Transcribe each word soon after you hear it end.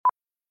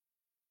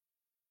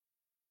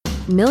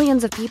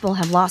Millions of people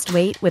have lost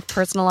weight with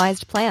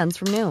personalized plans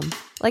from Noom.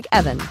 Like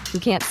Evan, who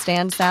can't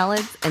stand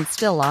salads and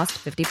still lost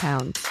 50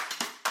 pounds.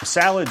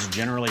 Salads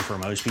generally for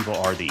most people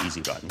are the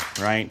easy button,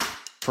 right?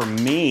 For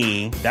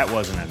me, that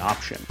wasn't an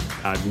option.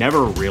 I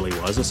never really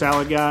was a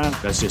salad guy.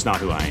 That's just not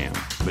who I am.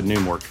 But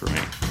Noom worked for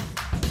me.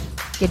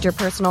 Get your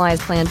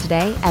personalized plan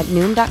today at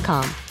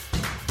Noom.com.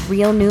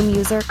 Real Noom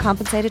user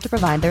compensated to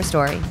provide their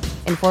story.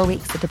 In 4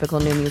 weeks, the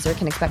typical Noom user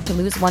can expect to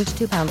lose 1 to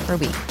 2 pounds per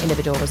week.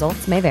 Individual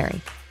results may vary.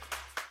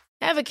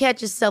 Ever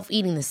catch yourself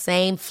eating the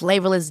same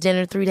flavorless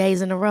dinner 3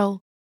 days in a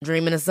row?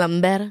 Dreaming of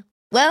something better?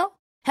 Well,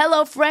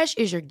 HelloFresh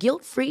is your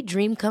guilt-free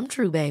dream come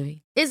true,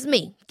 baby. It's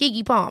me,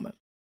 Keke Palmer.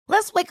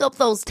 Let's wake up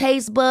those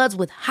taste buds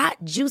with hot,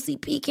 juicy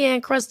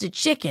pecan-crusted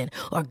chicken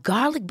or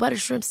garlic butter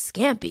shrimp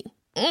scampi.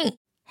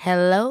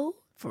 Hello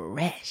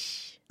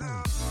Fresh.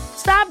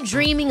 Stop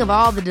dreaming of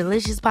all the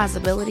delicious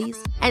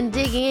possibilities and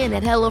dig in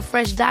at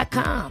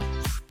HelloFresh.com.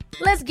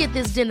 Let's get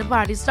this dinner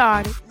party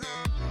started.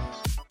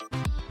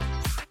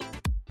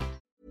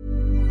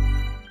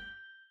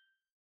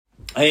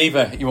 Hey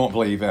Eva, you won't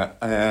believe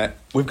it.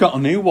 We've got a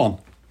new one.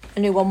 A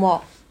new one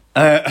what?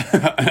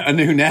 A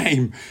new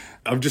name.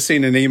 I've just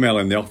seen an email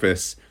in the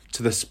office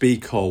to the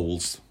Speak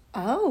Holes.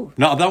 Oh.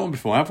 Not had that one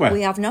before, have we?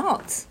 We have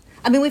not.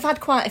 I mean, we've had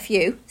quite a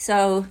few.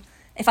 So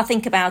if I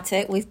think about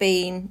it, we've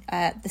been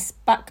the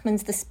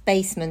Spackmans, the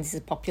Spacemans is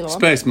a popular one.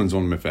 Spaceman's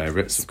one of my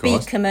favourites, of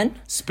course. Speakerman.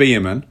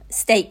 Spearman.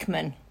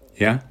 Stakeman.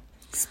 Yeah.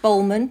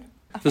 Spolman.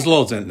 There's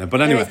loads in there.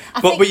 But anyway,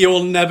 but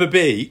you'll never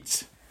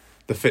beat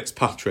the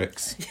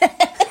Fitzpatricks.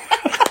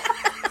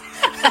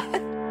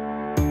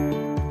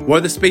 We're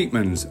the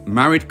Speakmans,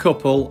 married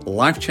couple,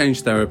 life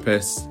change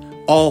therapists,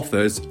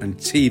 authors and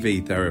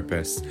TV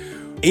therapists.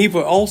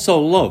 Eva also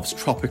loves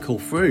tropical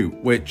fruit,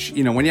 which,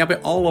 you know, when you have it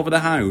all over the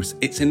house,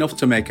 it's enough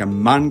to make a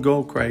man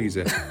go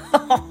crazy.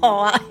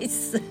 Oh,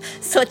 it's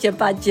such a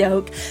bad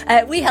joke.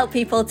 We help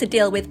people to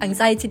deal with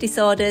anxiety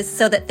disorders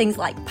so that things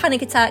like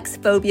panic attacks,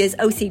 phobias,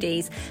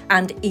 OCDs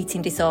and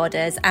eating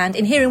disorders. And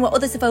in hearing what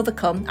others have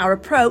overcome, our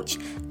approach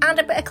and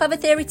a bit of clever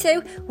theory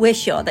too, we're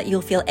sure that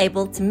you'll feel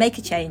able to make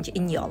a change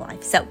in your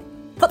life. So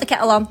put the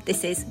kettle on.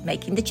 This is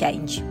Making the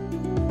Change.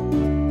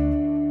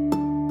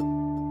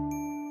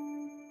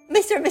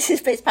 Mr. and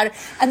Mrs. Fitzpatrick.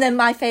 And then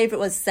my favourite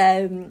was, do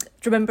you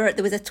remember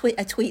there was a tweet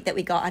that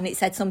we got and it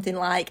said something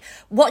like,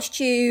 watched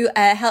you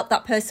help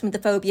that person with the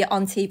phobia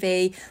on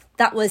TV.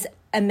 That was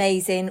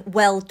amazing.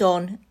 Well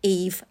done,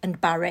 Eve and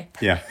Barry.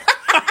 Yeah.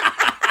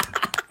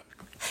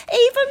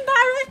 Eve and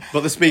Barry.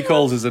 But the Speak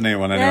Holes is a new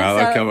one anyway.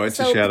 I can't wait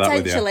to share that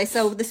with you.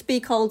 So the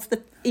Speak Holes,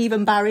 the Eve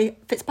and Barry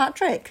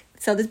Fitzpatrick.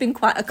 So there's been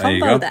quite a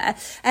combo there.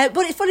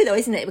 But it's funny though,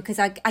 isn't it? Because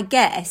I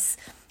guess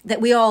that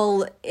we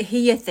all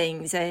hear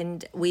things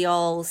and we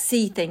all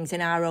see things in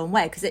our own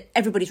way because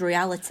everybody's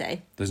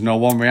reality. There's no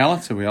one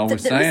reality, we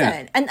always say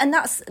it. And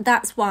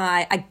that's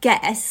why I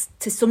guess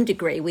to some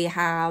degree we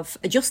have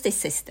a justice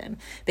system,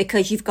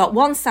 because you've got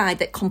one side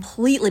that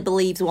completely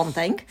believes one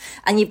thing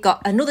and you've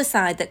got another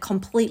side that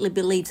completely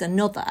believes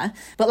another.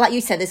 But like you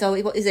said, there's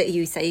always, what is it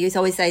you say? You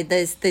always say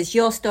there's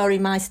your story,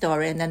 my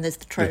story, and then there's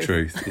the truth. The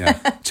truth, yeah.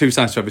 Two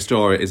sides to every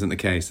story isn't the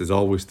case. There's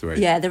always three.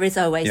 Yeah, there is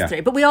always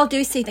three. But we all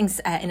do see things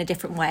in a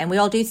different way, and we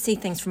all do see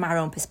things from our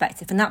own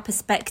perspective. And that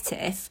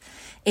perspective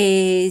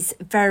is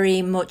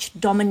very much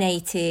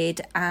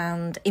dominated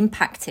and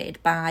impacted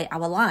by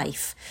our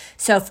life.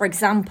 So, for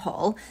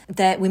example,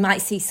 that we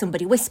might see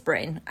somebody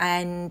whispering,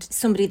 and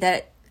somebody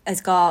that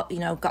has got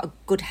a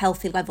good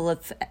healthy level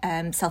of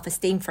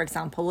self-esteem, for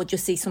example, will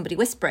just see somebody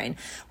whispering.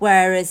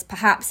 Whereas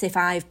perhaps if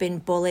I've been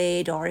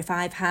bullied or if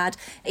I've had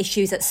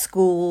issues at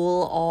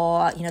school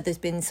or, there's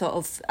been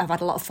I've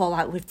had a lot of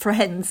fallout with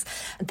friends,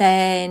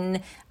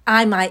 then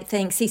I might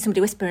see somebody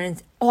whispering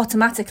and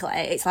automatically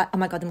it's like, oh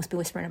my God, they must be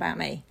whispering about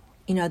me.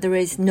 There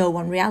is no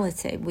one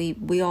reality.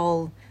 We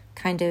all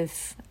kind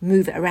of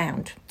move it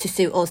around to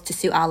suit us, to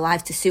suit our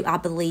lives, to suit our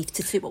belief,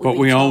 to suit what we've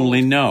been told. But we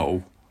only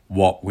know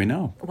what we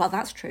know. Well,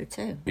 that's true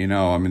too.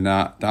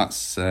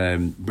 That's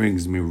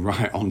brings me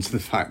right on to the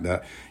fact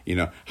that,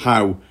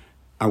 how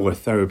our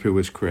therapy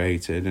was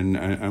created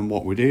and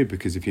what we do.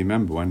 Because if you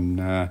remember when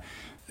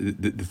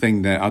the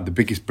thing that had the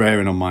biggest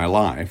bearing on my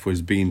life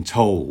was being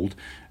told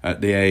at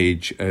the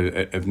age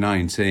of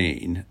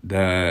 19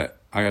 that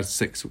I had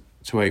 6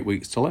 to 8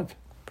 weeks to live.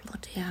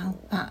 Bloody hell,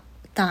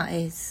 that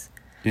is...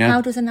 Yeah.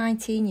 How does a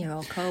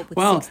 19-year-old cope with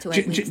 6 to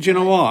 8 weeks? Do you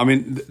know what? I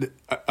mean,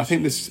 I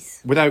think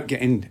this, without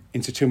getting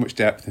into too much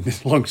depth in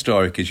this long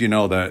story, because you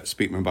know that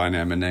Speakman by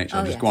name and nature,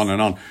 I'll just go on and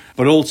on.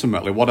 But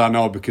ultimately, what I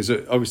know, because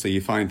obviously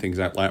you find things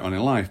out later on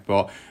in life,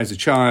 but as a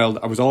child,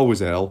 I was always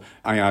ill.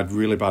 I had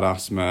really bad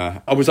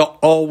asthma. I was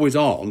always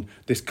on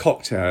this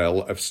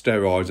cocktail of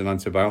steroids and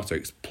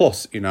antibiotics,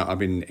 plus,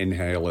 having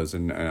inhalers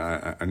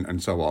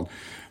and so on.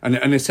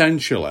 And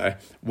essentially,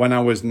 when I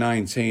was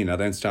 19, I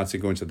then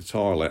started going to the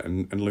toilet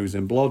and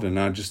losing blood. And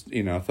I just,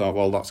 I thought,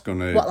 well, that's going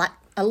to... What, like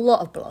A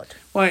lot of blood.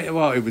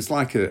 Well, it was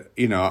like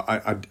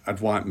I'd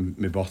wipe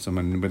my bottom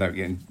and without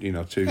getting,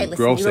 too Hey, listen,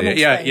 gross. you're amongst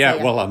Yeah. friends,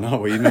 yeah. Well, I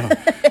know,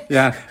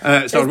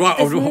 yeah. So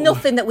There's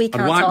nothing that we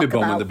can't I'd wipe my talk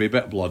bum about. and there'd be a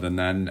bit of blood, and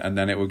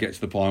then it would get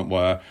to the point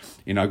where,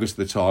 I go to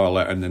the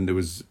toilet, and then there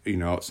was,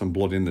 some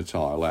blood in the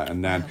toilet,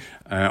 and then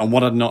and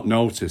what I'd not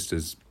noticed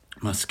is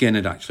my skin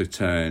had actually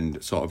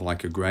turned sort of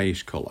like a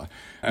greyish colour,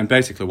 and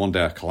basically one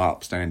day I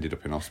collapsed. I ended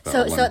up in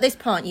hospital. So at this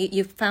point,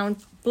 you've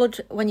found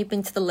blood when you've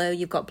been to the loo.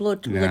 You've got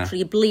blood,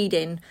 literally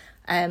bleeding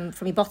from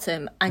your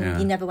bottom, and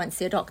you never went to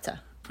see a doctor.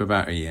 For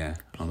about a year,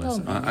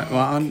 honestly.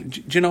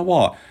 Do you know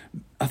what?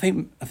 I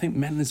think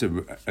men as a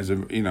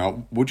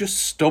we're just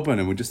stubborn,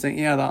 and we just think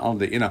that'll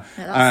do,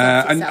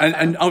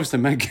 and obviously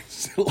men can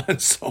still learn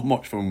so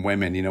much from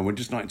women. We're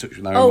just not in touch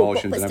with our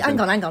emotions. But and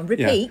hang on.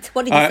 Repeat. Yeah.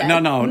 What did you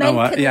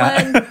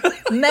say?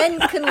 Men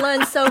can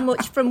learn so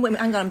much from women.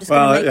 Hang on, I'm just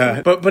going to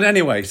make. But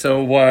anyway,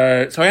 so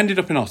I ended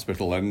up in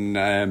hospital,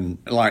 and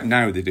like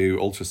now they do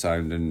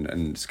ultrasound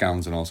and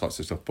scans and all sorts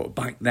of stuff. But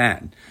back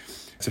then,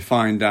 to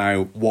find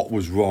out what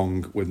was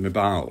wrong with my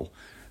bowel,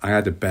 I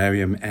had a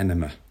barium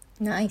enema.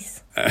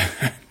 Nice.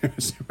 It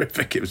was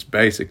horrific. It was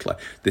basically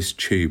this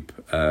tube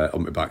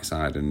on my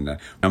backside, and I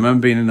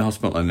remember being in the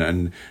hospital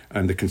and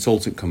the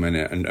consultant coming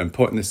in and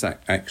putting this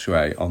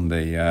X-ray on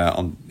the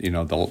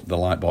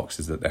light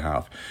boxes that they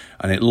have,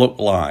 and it looked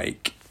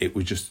like it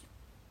was just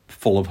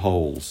full of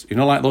holes,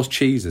 like those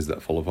cheeses that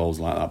are full of holes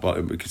like that,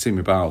 but we could see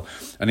my bowel.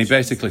 And he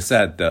basically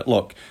said that,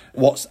 look,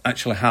 what's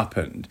actually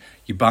happened,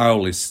 your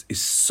bowel is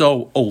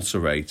so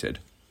ulcerated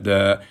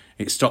that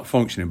it stopped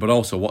functioning, but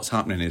also what's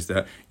happening is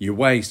that your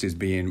waste is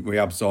being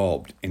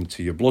reabsorbed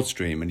into your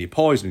bloodstream, and you're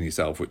poisoning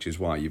yourself, which is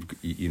why you've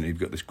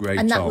got this great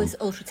And that was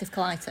ulcerative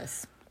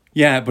colitis.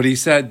 Yeah, but he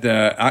said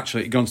that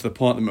actually it had gone to the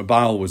point that my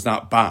bowel was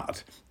that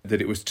bad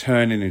that it was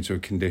turning into a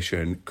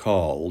condition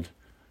called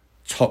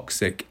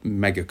toxic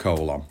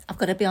megacolon. I've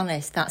got to be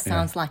honest, that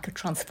sounds like a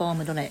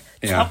transformer, doesn't it?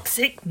 Yeah.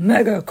 Toxic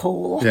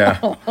megacolon.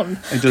 Yeah,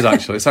 it does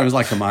actually. It sounds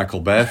like a Michael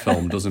Bay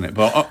film, doesn't it?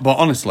 But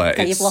honestly,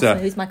 okay, it's... you've lost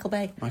me. Who's Michael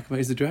Bay? Michael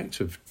Bay is the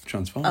director of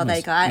Transformers. Oh, there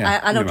you go.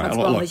 I know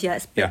Transformers,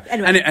 yes. Yeah.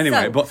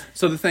 Anyway, but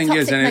the thing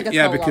is,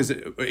 megacolon. because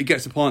it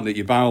gets to the point that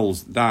your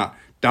bowel's that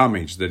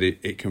damaged that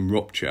it can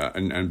rupture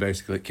and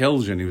basically it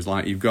kills you. And he was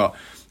like, you've got,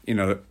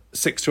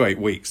 6 to 8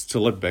 weeks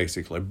to live,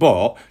 basically.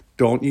 But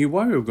don't you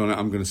worry, I'm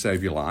going to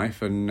save your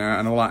life. And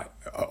I'm like,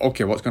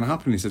 okay, what's going to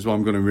happen? He says, well,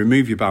 I'm going to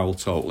remove your bowel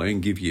totally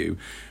and give you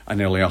an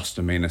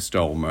ileostomy and a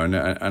stoma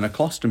and a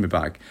colostomy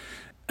bag.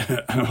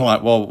 And I'm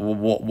like, well,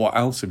 what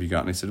else have you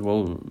got? And he said,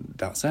 well,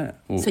 that's it.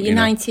 Well, so you're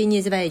 19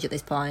 years of age at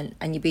this point,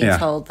 and you're being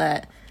told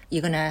that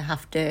you're going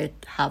to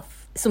have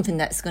something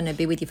that's going to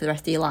be with you for the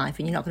rest of your life,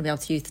 and you're not going to be able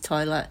to use the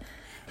toilet.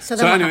 So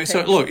anyway,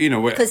 so look,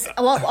 because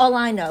all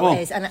I know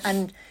is,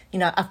 and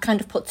I've kind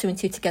of put 2 and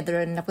 2 together,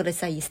 and I've got to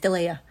say, you're still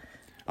here.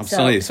 I'm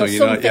still here, so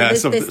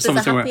there's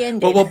a happy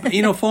ending.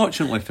 Well,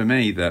 fortunately for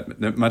me,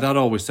 that my dad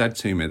always said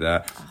to me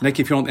that, Nick,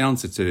 if you want the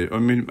answer to,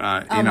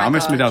 I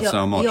miss my dad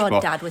so much. Your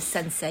dad was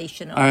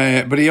sensational.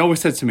 But he always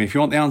said to me, if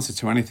you want the answer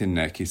to anything,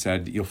 Nick, he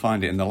said, you'll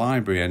find it in the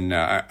library. And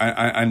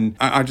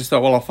I just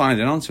thought, well, I'll find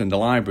an answer in the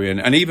library.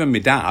 And even my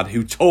dad,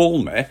 who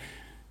told me,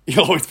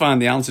 you'll always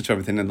find the answer to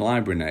everything in the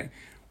library, Nick.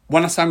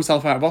 When I signed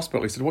myself out of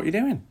hospital, he said, what are you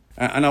doing?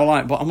 And I was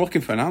like, but I'm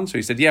looking for an answer.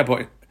 He said, yeah,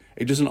 but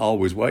it doesn't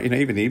always work,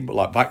 even he,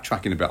 like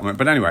backtracking a bit.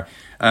 But anyway,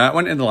 I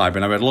went in the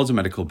library and I read loads of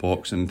medical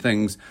books and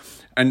things,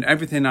 and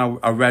everything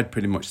I read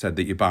pretty much said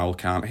that your bowel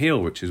can't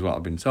heal, which is what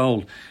I've been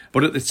told.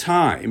 But at the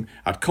time,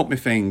 I'd cut my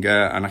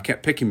finger and I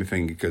kept picking my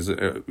finger because,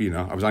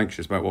 I was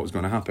anxious about what was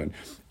going to happen.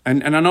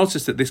 And I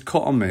noticed that this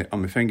cut on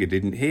my finger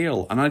didn't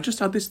heal. And I just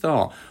had this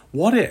thought,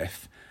 what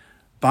if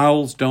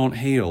bowels don't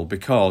heal?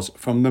 Because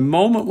from the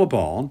moment we're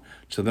born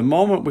to the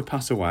moment we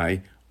pass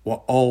away, we're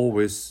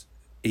always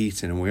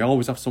eating, and we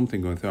always have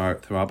something going through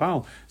our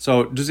bowel.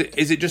 So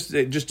it just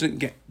doesn't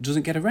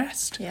get a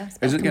rest? Yeah, it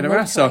doesn't get a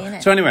rest.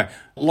 So anyway,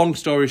 long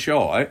story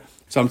short,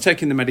 so I'm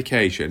taking the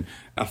medication.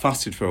 I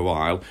fasted for a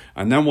while,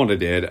 and then what I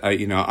did,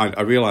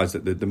 I realised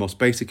that the most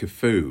basic of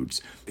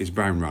foods is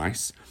brown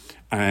rice.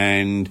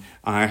 And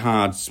I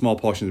had small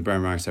portions of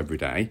brown rice every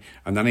day,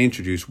 and then I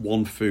introduced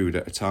one food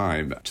at a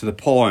time, to the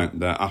point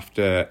that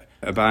after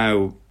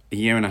about a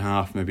year and a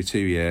half, maybe 2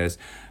 years,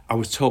 I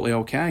was totally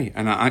okay,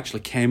 and I actually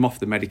came off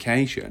the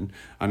medication,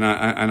 and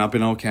I've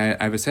been okay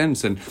ever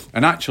since. And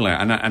actually,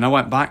 I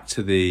went back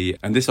to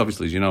and this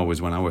obviously, as you know,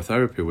 was when our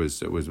therapy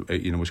was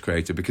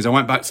created, because I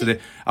went back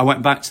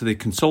to the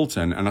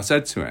consultant, and I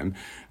said to him,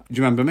 do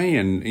you remember me?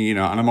 And and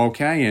I'm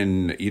okay,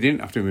 and you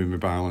didn't have to remove my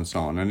bowel and so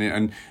on.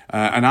 And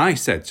I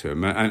said to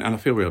him, and I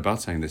feel real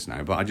bad saying this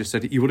now, but I just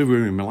said, you would have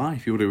ruined my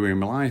life. You would have ruined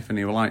my life. And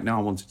he was like, no,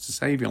 I wanted to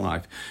save your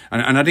life.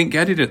 And I didn't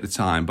get it at the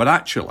time, but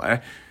actually,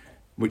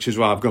 which is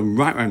why I've gone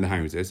right round the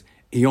houses,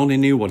 he only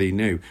knew what he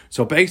knew.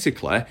 So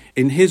basically,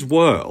 in his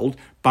world,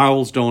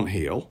 bowels don't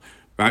heal,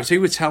 right? So he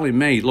was telling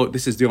me, look,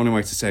 this is the only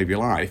way to save your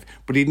life,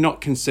 but he'd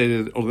not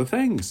considered other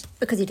things.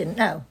 Because he didn't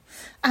know.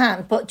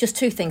 But just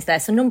two things there.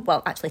 So,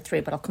 actually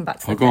three, but I'll come back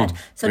to the go on. third.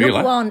 So, Really?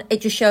 number one,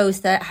 it just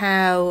shows that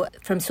how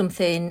from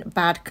something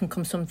bad can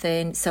come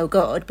something so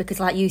good. Because,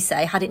 like you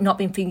say, had it not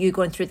been for you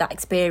going through that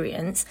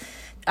experience,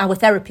 our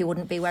therapy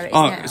wouldn't be where it is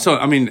now. So,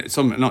 I mean,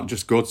 something not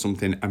just good,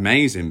 something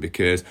amazing,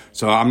 because,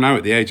 so I'm now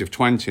at the age of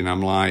 20 and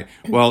I'm like,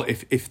 well,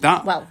 if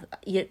that... Well,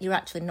 you're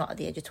actually not at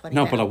the age of 20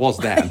 No, now. but I was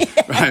then,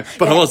 right?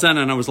 But I was then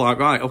and I was like,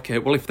 right, okay,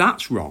 well, if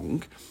that's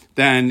wrong,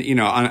 then, you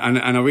know, and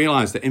I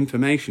realised that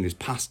information is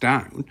passed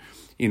down,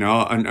 you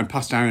know, and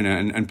passed down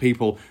and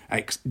people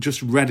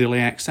just readily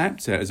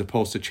accept it as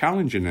opposed to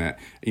challenging it,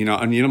 you know.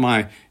 And, you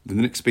know, the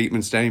Nick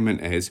Speakman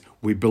statement is,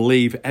 we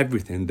believe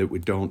everything that we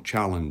don't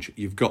challenge.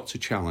 You've got to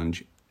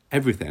challenge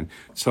everything.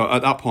 So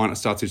at that point, I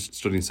started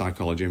studying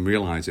psychology and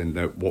realising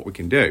that what we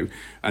can do.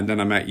 And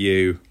then I met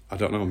you, I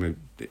don't know, maybe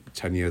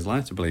 10 years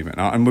later, believe it or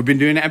not, and we've been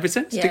doing it ever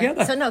since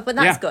together. So no, but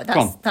that's good.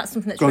 That's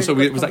something that's really so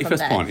good. Was that your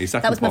first point? Your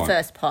second that was point? my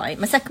first point.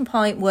 My second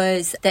point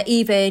was that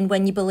even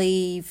when you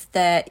believe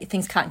that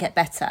things can't get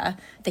better,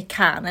 they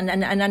can.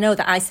 And I know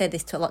that I say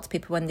this to a lot of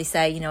people when they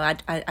say, you know,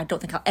 I don't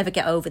think I'll ever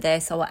get over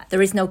this, or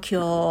there is no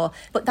cure.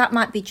 But that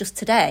might be just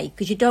today,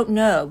 because you don't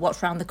know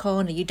what's around the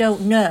corner. You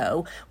don't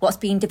know what's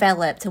being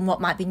developed and what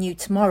might be new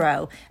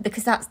tomorrow,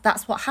 because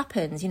that's what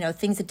happens. You know,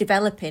 things are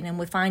developing and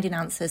we're finding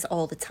answers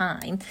all the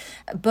time.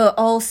 But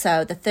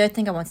also, the third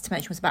thing I wanted to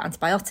mention was about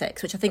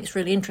antibiotics, which I think is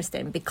really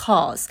interesting,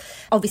 because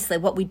obviously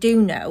what we do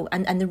know,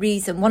 and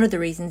one of the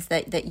reasons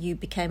that you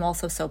became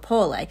also so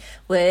poorly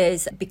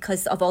was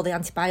because of all the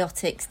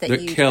antibiotics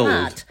that you killed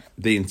had.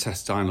 The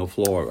intestinal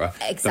flora,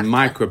 Exactly. the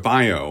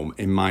microbiome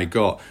in my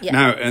gut. Yeah.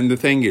 Now, and the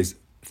thing is,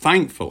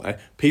 thankfully,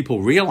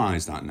 people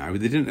realise that now. They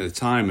didn't at the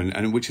time,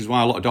 and which is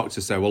why a lot of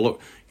doctors say, well,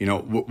 look, you know,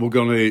 we're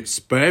going to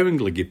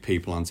sparingly give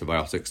people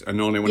antibiotics,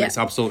 and only when it's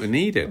absolutely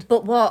needed.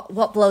 But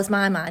what blows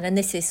my mind, and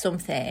this is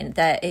something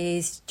that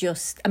is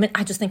just, I mean,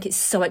 I just think it's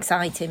so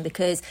exciting,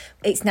 because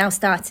it's now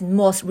starting,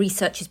 more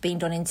research is being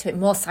done into it,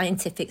 more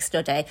scientific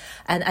study,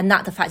 and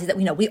that the fact is that,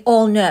 you know, we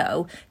all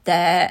know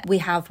that we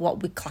have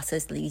what we class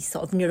as these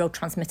sort of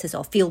neurotransmitters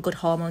or feel-good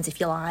hormones, if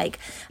you like,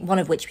 one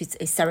of which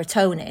is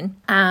serotonin.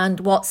 And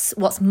what's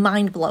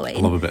mind-blowing... I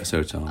love a bit of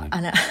serotonin.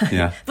 I know.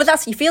 Yeah. But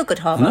that's your feel-good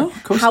hormone. I know,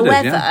 of course it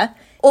However, is, yeah.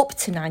 up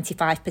to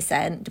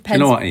 95% depends... You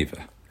know what,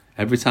 Eva?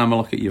 Every time I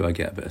look at you, I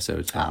get a bit of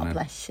serotonin. Oh,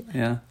 bless you.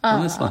 Yeah,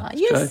 honestly.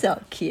 You're true.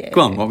 so cute.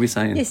 Go on, what were you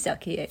saying? You're so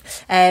cute.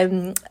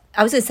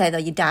 I was going to say, though,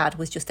 your dad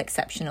was just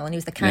exceptional, and he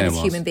was the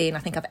kindest human being I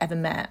think I've ever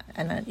met,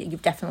 and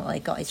you've definitely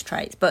got his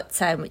traits, but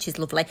which is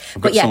lovely.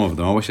 I've got some of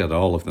them. I wish I had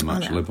all of them,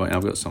 actually, but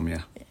I've got some,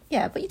 yeah.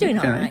 Yeah, but you're doing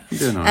all right. I'm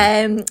doing all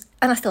right.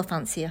 And I still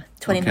fancy you,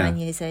 29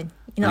 years in.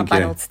 You're not Thank a bad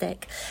you. old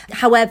stick.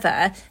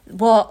 However,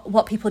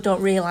 what people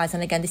don't realise,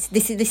 and again, this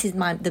is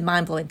the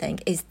mind-blowing thing,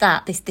 is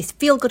that this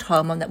feel-good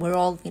hormone that we're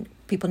all,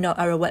 people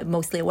are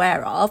mostly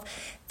aware of,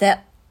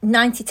 that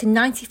 90 to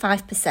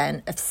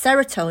 95% of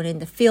serotonin,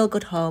 the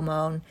feel-good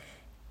hormone,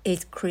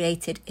 is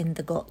created in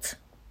the gut.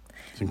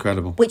 It's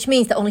incredible. Which Which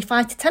means that only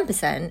 5 to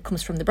 10%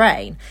 comes from the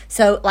brain.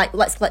 So, like,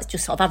 let's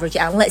just sort of average it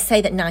out. And let's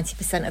say that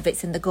 90% of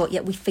it's in the gut,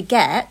 yet we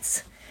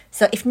forget.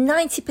 So if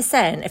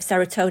 90% of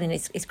serotonin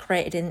is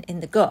created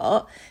in the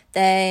gut,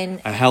 then...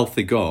 A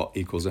healthy gut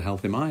equals a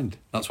healthy mind.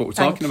 That's what we're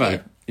Thank talking you.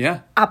 about. Yeah.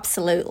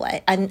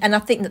 Absolutely. And I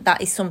think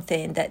that is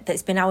something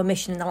that's been our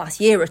mission in the last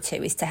year or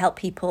two, is to help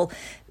people.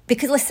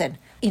 Because, listen,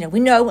 you know,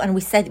 we know, and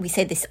we say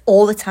this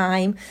all the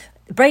time,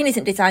 the brain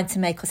isn't designed to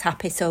make us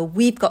happy, so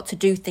we've got to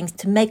do things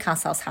to make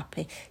ourselves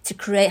happy, to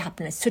create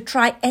happiness, to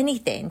try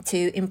anything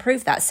to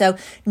improve that. So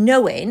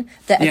knowing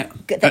that,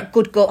 that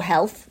good gut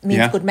health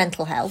means good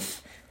mental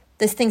health,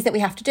 there's things that we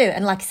have to do.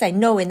 And like I say,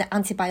 knowing that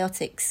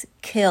antibiotics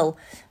kill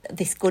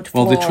this good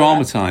flora. Well, they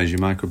traumatise your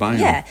microbiome.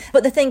 Yeah,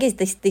 but the thing is,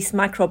 this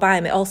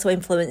microbiome, it also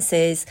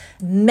influences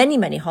many,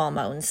 many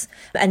hormones.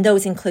 And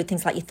those include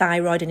things like your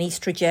thyroid and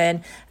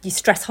estrogen, your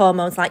stress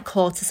hormones like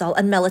cortisol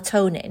and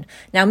melatonin.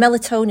 Now,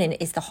 melatonin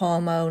is the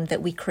hormone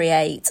that we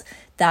create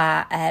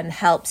that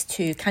helps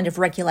to kind of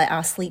regulate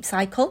our sleep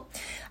cycle.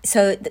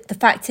 So the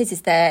fact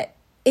is that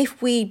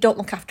if we don't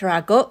look after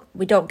our gut,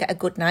 we don't get a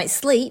good night's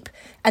sleep.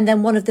 And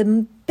then one of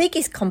the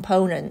biggest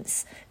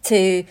components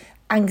to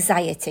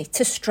anxiety,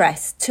 to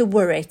stress, to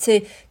worry,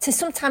 to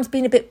sometimes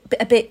being a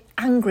bit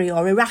angry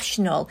or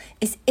irrational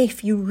is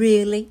if you're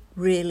really,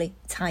 really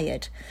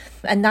tired.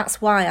 And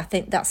that's why I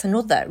think that's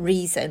another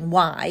reason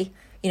why,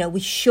 you know, we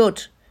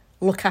should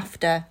look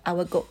after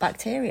our gut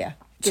bacteria.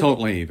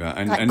 Totally, Eva.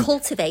 And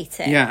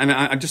cultivate it. Yeah, and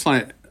I just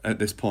like at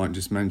this point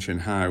just mention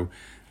how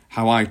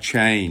I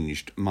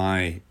changed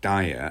my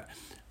diet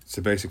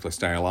to basically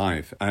stay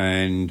alive.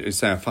 And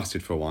say I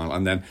fasted for a while,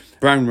 and then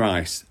brown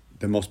rice,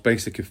 the most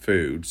basic of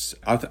foods.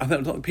 I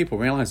think people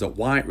realise that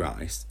white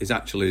rice is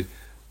actually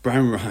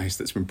brown rice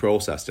that's been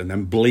processed and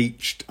then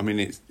bleached. I mean,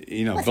 it's,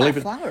 you know, well, it's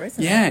like flour,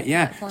 isn't it?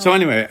 Yeah. Like so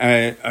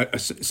anyway,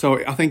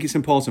 so I think it's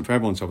important for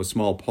everyone to have a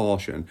small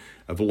portion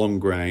of long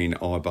grain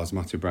or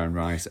basmati brown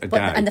rice a day.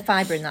 And the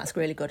fibre in that's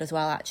really good as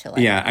well,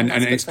 actually. Yeah, and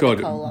it's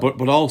good. But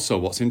But also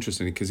what's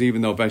interesting, because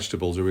even though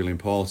vegetables are really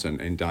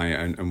important in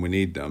diet and we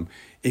need them,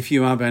 if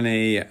you have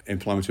any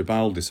inflammatory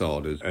bowel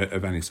disorders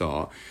of any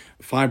sort,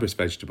 fibrous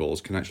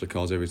vegetables can actually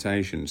cause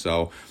irritation.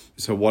 So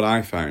what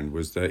I found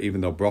was that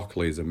even though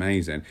broccoli is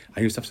amazing, I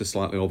used to have to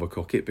slightly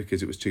overcook it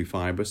because it was too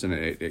fibrous and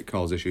it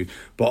caused issues.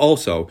 But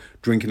also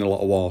drinking a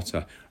lot of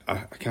water.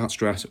 I can't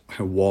stress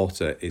how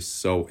water is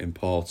so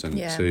important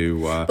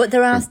to. But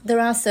there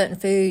are certain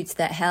foods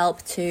that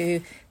help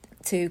to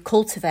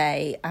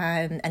cultivate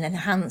and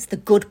enhance the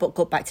good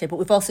bacteria, but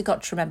we've also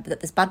got to remember that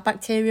there's bad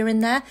bacteria in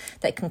there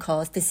that can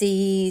cause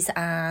disease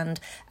and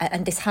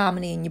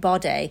disharmony in your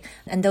body,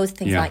 and those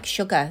things like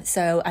sugar.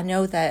 So I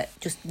know that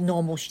just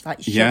normal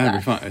like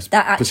sugar,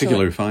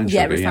 particularly refined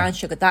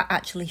sugar, that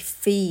actually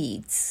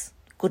feeds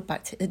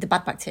the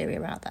bad bacteria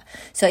rather.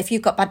 So if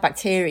you've got bad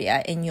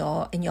bacteria in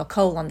your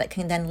colon, that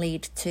can then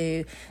lead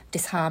to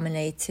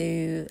disharmony,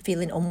 to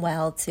feeling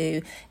unwell,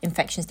 to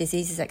infections,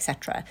 diseases,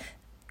 etc.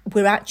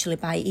 We're actually,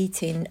 by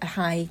eating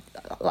a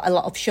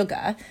lot of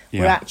sugar,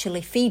 we're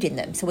actually feeding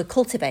them. So we're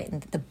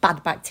cultivating the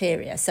bad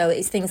bacteria. So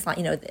it's things like,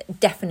 you know,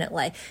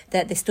 definitely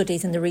the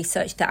studies and the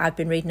research that I've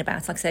been reading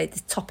about. Like I say, this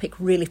topic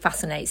really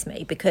fascinates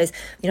me because,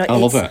 you know, I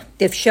love it.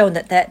 They've shown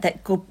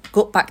that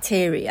gut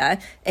bacteria,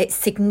 it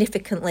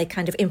significantly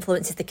kind of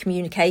influences the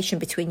communication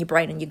between your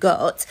brain and your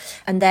gut.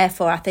 And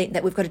therefore, I think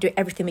that we've got to do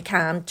everything we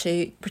can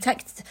to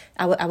protect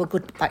our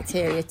good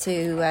bacteria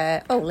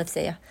to... Liv's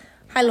here.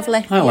 Hi,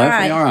 lovely. Hi,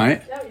 Liv. You all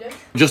right?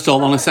 Just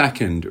hold on a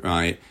second,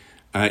 right?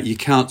 You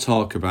can't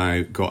talk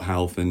about gut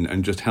health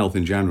and just health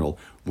in general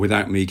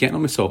without me getting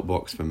on my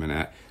soapbox for a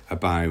minute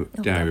about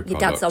dairy products. Your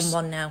dad's on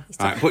one now.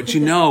 Right, but you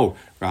know,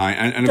 right,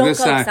 and I'm going to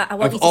say,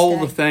 of all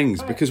the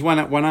things, because when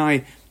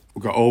I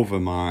got over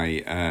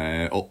my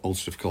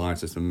ulcerative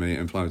colitis and my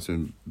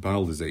inflammatory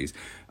bowel disease,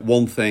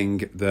 one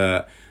thing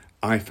that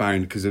I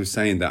found, because I was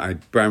saying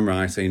that brown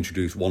rice, I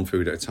introduced one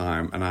food at a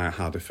time, and I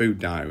had a food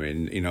diary,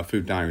 and, you know,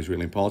 food diary is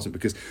really important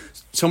because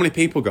so many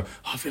people go,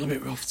 I feel a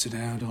bit rough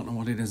today, I don't know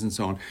what it is, and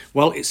so on.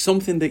 Well, it's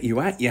something that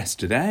you ate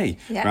yesterday,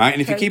 right? And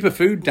if you keep a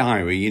food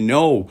diary, you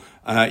know,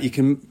 you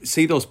can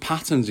see those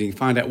patterns and you can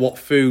find out what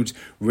foods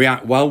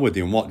react well with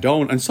you and what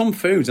don't. And some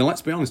foods, and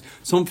let's be honest,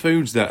 some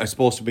foods that are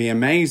supposed to be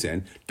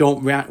amazing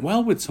don't react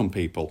well with some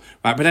people,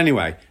 right? But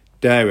anyway,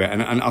 dairy,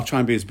 and I'll try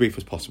and be as brief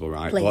as possible,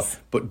 right? Please.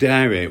 But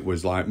dairy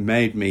was like,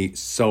 made me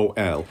so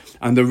ill.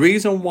 And the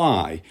reason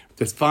why,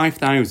 there's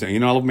 5,000, you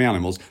know, I love my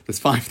animals, there's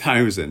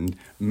 5,000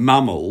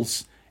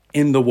 mammals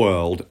in the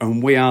world,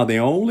 and we are the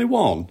only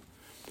one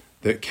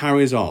that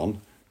carries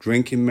on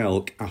drinking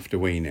milk after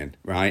weaning,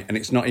 right? And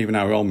it's not even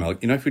our own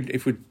milk. You know,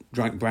 if we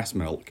drank breast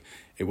milk,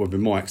 it would be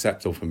more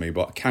acceptable for me,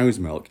 but cow's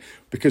milk,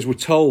 because we're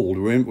told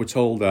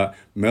that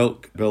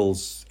milk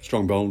builds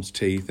strong bones,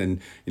 teeth, and,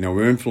 you know,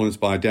 we're influenced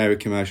by dairy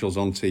commercials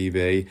on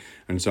TV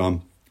and so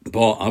on.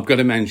 But I've got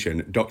to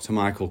mention Dr.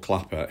 Michael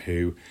Clapper,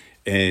 who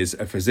is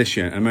a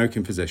physician, an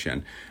American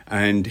physician,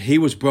 and he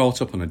was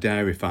brought up on a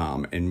dairy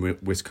farm in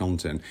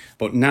Wisconsin,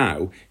 but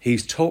now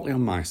he's totally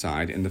on my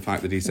side in the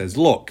fact that he says,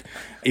 look,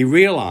 he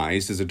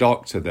realised as a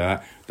doctor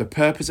that the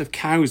purpose of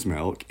cow's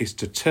milk is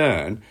to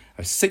turn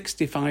a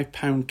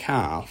 65-pound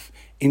calf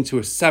into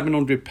a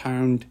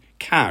 700-pound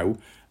cow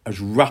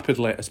as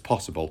rapidly as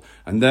possible,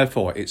 and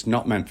therefore it's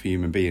not meant for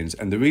human beings.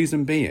 And the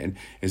reason being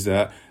is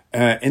that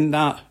in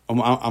that,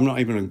 I'm not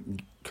even going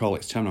to call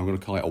it term, I'm going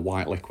to call it a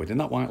white liquid. In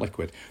that white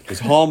liquid,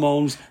 there's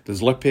hormones,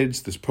 there's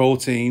lipids, there's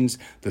proteins,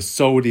 there's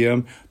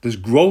sodium, there's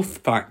growth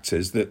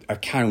factors that a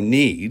cow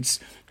needs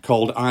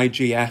called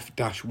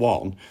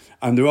IGF-1,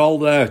 and they're all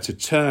there to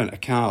turn a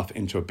calf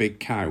into a big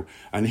cow.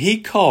 And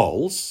he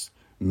calls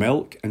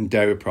milk and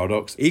dairy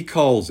products, he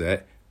calls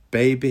it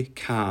baby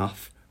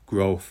calf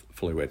growth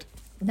fluid.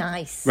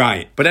 Nice.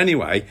 Right. But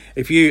anyway,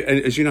 if you,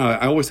 as you know,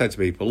 I always say to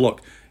people,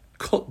 look,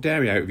 cut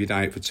dairy out of your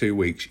diet for 2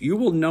 weeks, you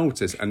will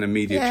notice an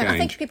immediate change. I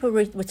think if people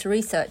were to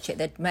research it,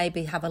 they'd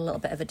maybe have a little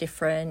bit of a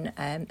different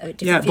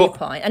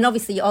viewpoint. And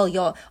obviously,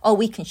 all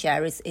we can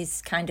share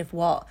is kind of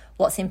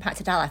what's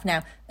impacted our life.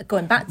 Now,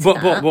 going back to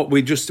that, but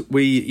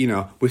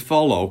we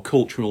follow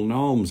cultural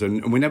norms,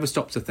 and we never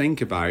stop to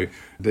think about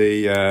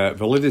the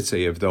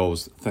validity of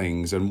those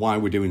things and why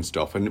we're doing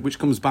stuff, and which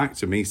comes back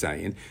to me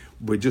saying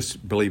we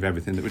just believe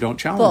everything that we don't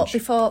challenge.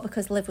 But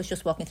because Liv was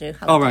just walking through.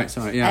 Oh, right,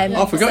 sorry,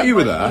 yeah. I forgot you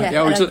were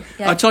there.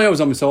 I told you I was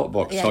on my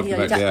soapbox talking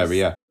about dairy,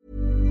 yeah.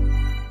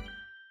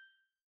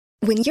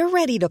 When you're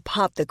ready to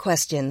pop the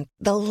question,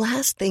 the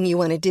last thing you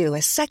want to do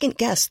is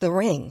second-guess the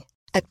ring.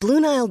 At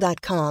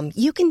BlueNile.com,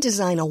 you can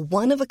design a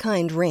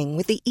one-of-a-kind ring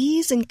with the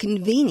ease and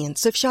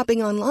convenience of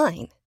shopping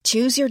online.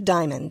 Choose your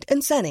diamond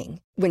and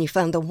setting. When you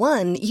find the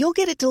one, you'll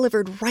get it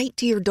delivered right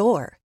to your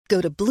door. Go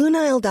to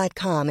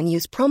BlueNile.com and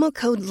use promo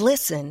code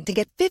LISTEN to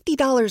get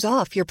 $50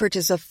 off your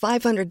purchase of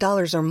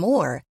 $500 or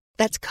more.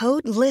 That's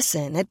code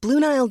LISTEN at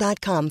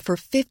BlueNile.com for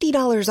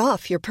 $50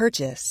 off your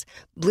purchase.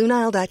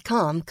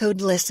 BlueNile.com,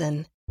 code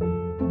LISTEN.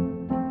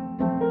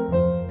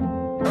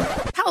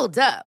 Hold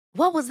up.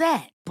 What was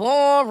that?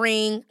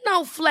 Boring.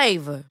 No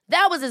flavor.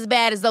 That was as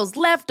bad as those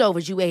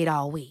leftovers you ate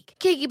all week.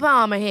 Keke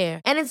Palmer here,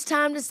 and it's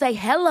time to say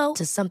hello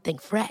to something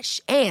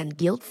fresh and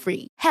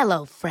guilt-free.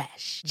 Hello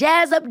Fresh.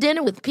 Jazz up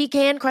dinner with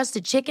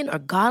pecan-crusted chicken or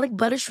garlic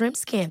butter shrimp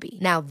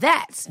scampi. Now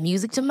that's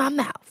music to my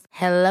mouth.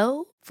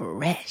 Hello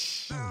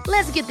Fresh.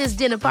 Let's get this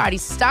dinner party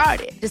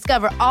started.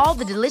 Discover all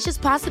the delicious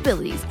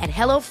possibilities at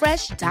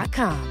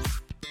HelloFresh.com.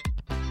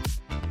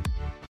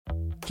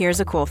 Here's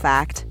a cool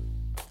fact.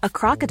 A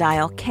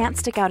crocodile can't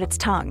stick out its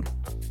tongue.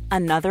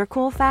 Another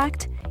cool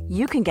fact,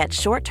 you can get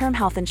short-term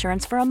health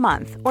insurance for a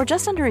month or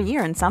just under a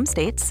year in some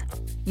states.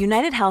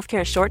 United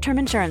Healthcare short-term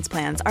insurance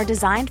plans are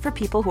designed for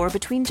people who are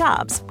between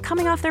jobs,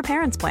 coming off their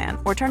parents' plan,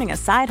 or turning a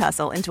side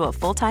hustle into a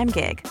full-time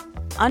gig.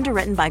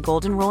 Underwritten by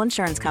Golden Rule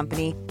Insurance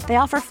Company, they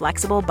offer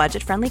flexible,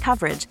 budget-friendly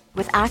coverage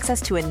with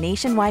access to a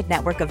nationwide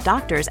network of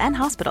doctors and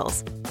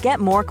hospitals. Get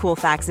more cool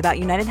facts about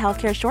United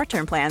Healthcare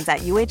short-term plans at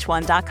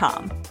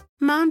uh1.com.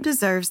 Mom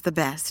deserves the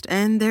best,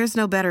 and there's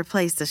no better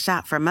place to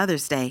shop for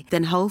Mother's Day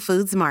than Whole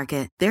Foods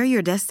Market. They're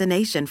your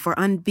destination for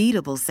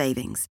unbeatable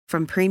savings,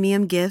 from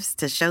premium gifts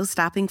to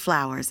show-stopping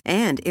flowers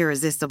and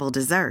irresistible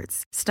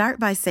desserts. Start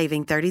by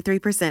saving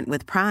 33%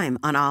 with Prime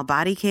on all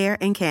body care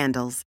and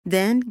candles.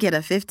 Then get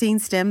a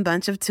 15-stem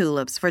bunch of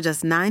tulips for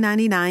just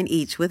 $9.99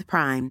 each with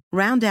Prime.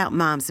 Round out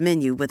Mom's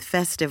menu with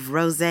festive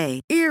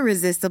rosé,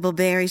 irresistible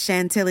berry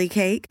chantilly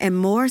cake, and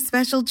more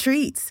special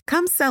treats.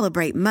 Come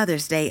celebrate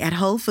Mother's Day at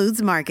Whole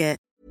Foods Market.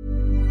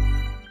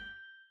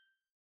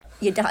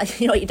 Your dad,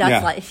 you know what your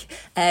dad's like.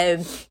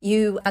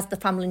 You, as the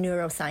family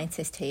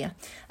neuroscientist here,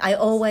 I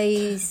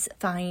always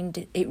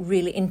find it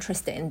really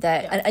interesting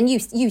that, and you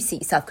see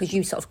yourself because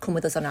you sort of come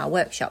with us on our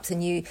workshops,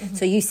 and you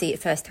so you see it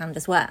firsthand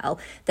as well.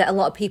 That a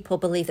lot of people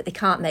believe that they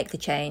can't make the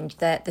change,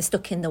 that they're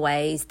stuck in the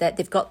ways, that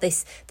they've got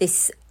this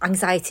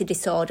anxiety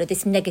disorder,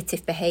 this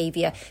negative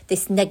behaviour,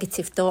 this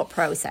negative thought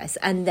process,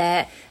 and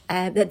that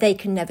they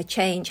can never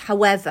change.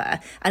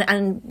 However,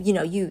 and you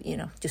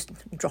know, just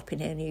dropping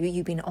in,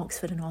 you've been at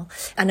Oxford and all.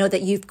 I know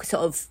that you've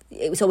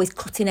it was always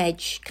cutting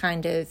edge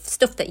kind of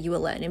stuff that you were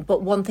learning,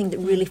 but one thing that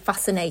really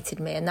fascinated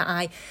me and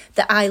that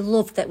I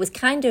loved, that was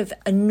kind of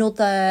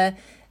another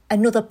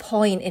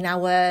point in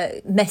our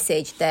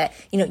message, that,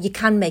 you know, you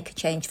can make a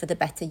change for the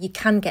better, you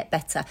can get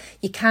better,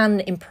 you can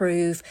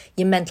improve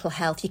your mental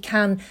health, you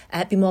can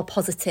be more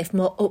positive,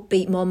 more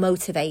upbeat, more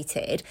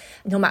motivated,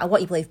 no matter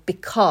what you believe.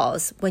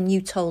 Because when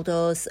you told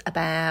us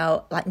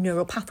about like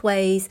neural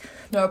pathways,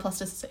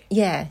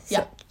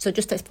 neuroplasticity, so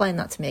just explain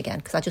that to me again,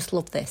 because I just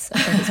love this. I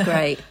think it's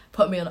great.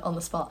 Put me on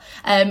the spot.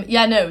 So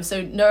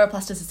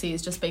neuroplasticity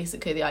is just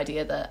basically the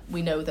idea that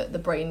we know that the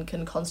brain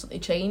can constantly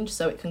change,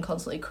 so it can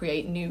constantly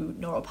create new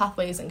neural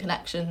pathways and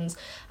connections,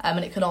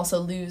 and it can also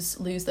lose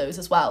those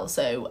as well.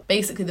 So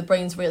basically the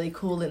brain's really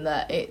cool in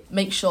that it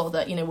makes sure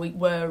that, you know,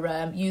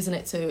 we're using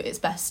it to its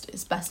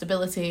best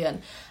ability,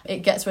 and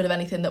it gets rid of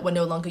anything that we're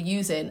no longer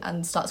using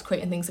and starts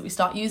creating things that we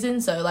start using.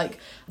 So like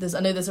there's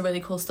a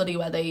really cool study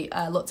where they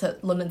looked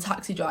at London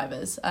taxi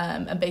drivers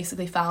and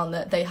basically found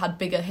that they had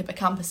bigger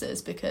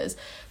hippocampuses, because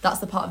that's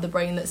the part of the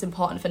brain that's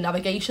important for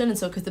navigation. And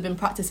so because they've been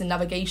practicing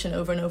navigation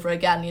over and over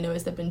again, you know,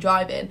 as they've been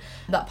driving,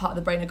 that part of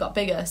the brain had got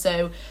bigger.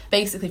 So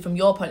basically from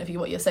your point of view,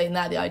 what you're saying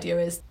there, the idea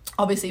is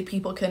obviously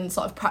people can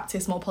sort of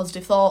practice more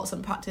positive thoughts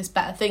and practice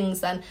better things,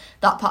 then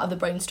that part of the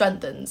brain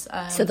strengthens.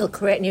 So they'll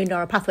create new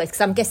neural pathways,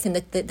 because I'm guessing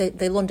that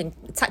the London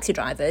taxi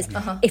drivers,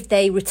 if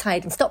they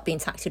retired and stopped being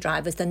taxi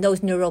drivers, then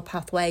those neural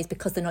pathways,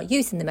 because they're not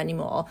using them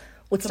anymore,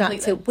 would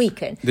start to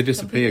weaken. They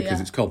disappear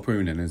because it's called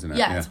pruning, isn't it?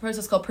 Yeah, it's a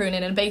process called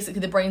pruning, and basically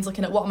the brain's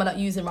looking at what am I not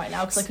using right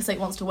now, because like I say, it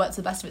wants to work to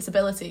the best of its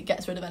ability, it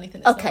gets rid of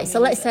anything that's okay, so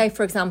let's say,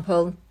 for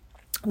example,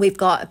 we've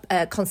got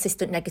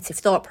consistent negative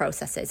thought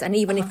processes, and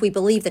even if we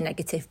believe the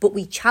negative, but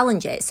we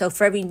challenge it, so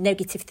for every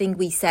negative thing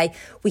we say,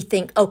 we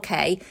think,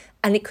 okay,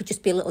 and it could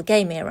just be a little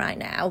game here right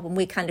now, when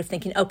we're kind of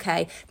thinking,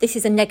 okay, this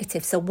is a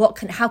negative, so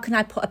how can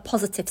I put a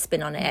positive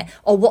spin on it?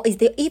 Or what is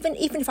the, even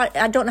if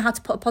I don't know how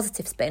to put a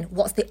positive spin,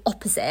 what's the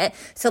opposite?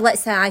 So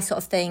let's say I sort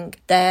of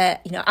think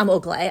that, you know, I'm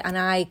ugly, and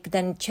I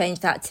then change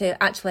that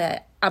to, actually,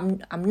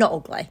 I'm not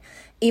ugly,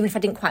 even if I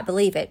didn't quite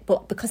believe it.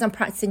 But because I'm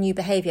practicing new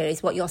behaviour,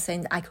 is what you're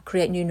saying, that I could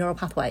create new neural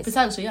pathways?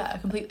 Potentially, yeah,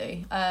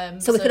 completely.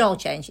 So we could all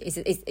change,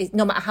 is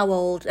no matter how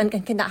old, and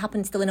can that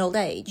happen still in old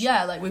age?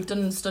 Yeah, like we've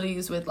done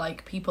studies with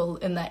like people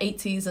in their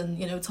 80s and,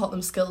 you know, taught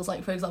them skills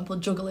like, for example,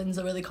 juggling's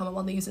a really common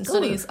one they use in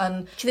studies,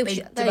 and there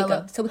you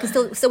go. So we can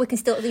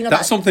still, you know,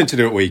 that's something to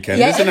do at weekend,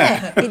 isn't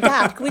it? Your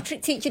dad, can we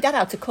teach your dad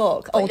how to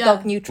cook? Old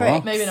dog, new trick?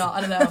 What? Maybe not,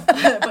 I don't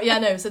know. But yeah,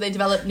 no, so they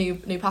develop new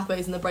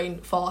pathways in the brain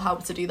for how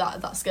to do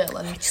that skill,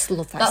 and I just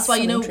love that. That's why,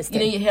 you know,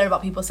 you hear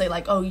about people say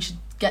like, oh, you should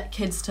get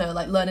kids to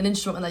like learn an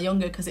instrument when they're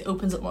younger because it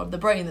opens up more of the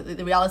brain. That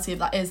the reality of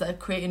that is they're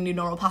creating new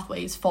neural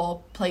pathways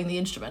for playing the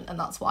instrument, and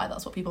that's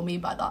what people mean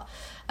by that.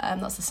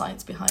 That's the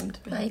science behind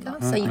there you go.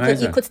 that. So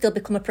you could still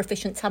become a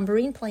proficient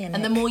tambourine player, Nick.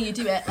 And the more you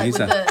do it, like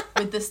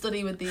with the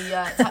study with the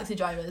taxi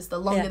drivers, the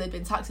longer they'd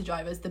been taxi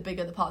drivers, the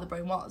bigger the part of the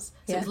brain was.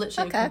 So it's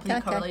literally a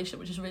complete correlation,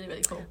 which is really,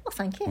 really cool. Well,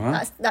 thank you.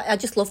 Wow. I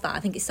just love that. I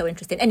think it's so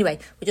interesting. Anyway,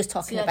 we're just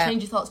talking about...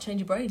 change your thoughts, change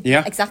your brain.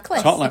 Yeah. Exactly.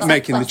 It's not like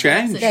making the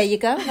change. There you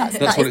go.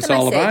 That's what it's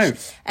all about.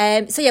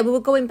 So we were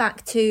going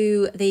back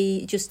to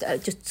the... Just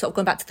sort of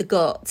going back to the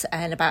gut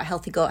and about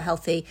healthy gut,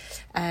 healthy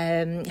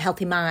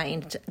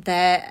mind.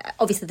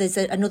 Obviously, there's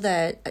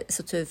another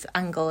sort of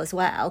angle as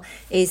well,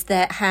 is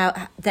that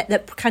how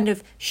that kind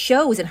of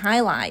shows and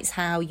highlights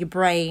how your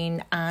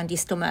brain and your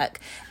stomach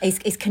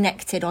is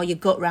connected, or your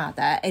gut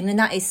rather, and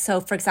that is,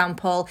 so for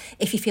example,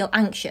 if you feel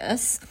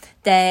anxious,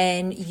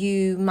 then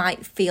you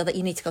might feel that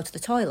you need to go to the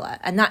toilet,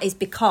 and that is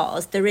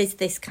because there is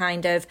this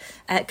kind of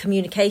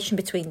communication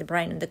between the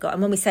brain and the gut.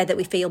 And when we say that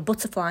we feel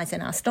butterflies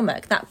in our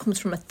stomach, that comes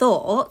from a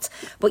thought,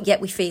 but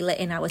yet we feel it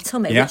in our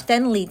tummy, which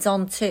then leads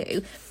on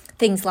to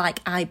things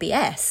like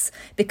IBS,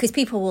 because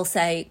people will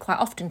say quite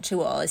often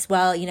to us,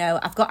 well,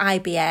 I've got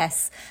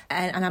IBS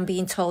and I'm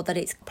being told that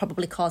it's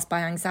probably caused by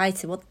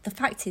anxiety. Well, the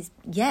fact is,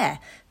 yeah.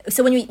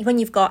 So when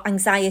you've got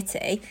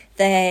anxiety,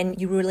 then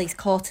you release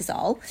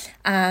cortisol,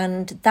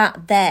 and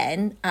that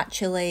then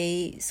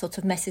actually sort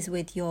of messes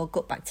with your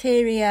gut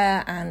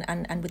bacteria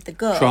and with the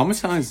gut.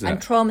 Traumatises it.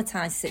 And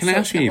traumatises it. Can I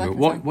ask you,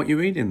 what you're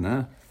reading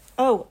there?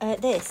 Oh,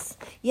 this.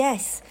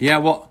 Yes. Yeah,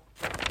 what?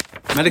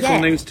 Medical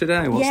news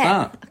today, what's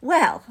that?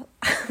 Well,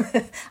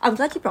 I'm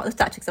glad you brought this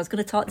actually, because I was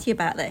going to talk to you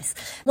about this.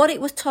 What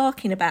it was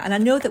talking about, and I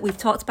know that we've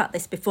talked about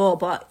this before,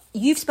 but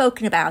you've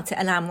spoken about it,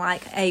 and I'm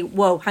like, hey,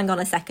 whoa, hang on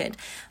a second.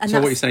 And so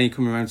what you're saying, you're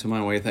coming around to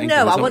my way of thinking?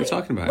 No, That's what you're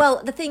talking about?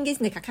 Well, the thing is,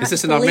 Nick, I can't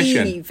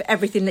believe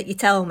everything that you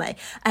tell me.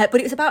 But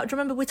it was about, do you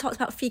remember we talked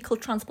about fecal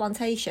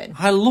transplantation?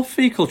 I love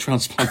fecal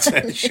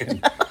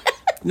transplantation.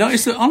 No,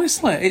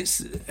 honestly,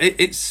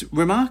 it's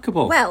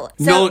remarkable. Well,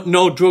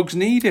 no drugs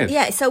needed.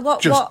 Yeah. So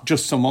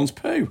just someone's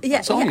poo. Yeah,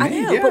 That's all you I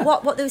need. know. Yeah.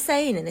 But what they were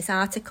saying in this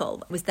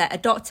article was that a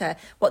doctor,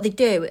 what they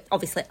do,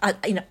 obviously,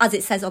 as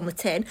it says on the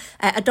tin,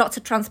 a doctor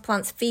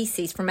transplants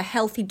feces from a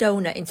healthy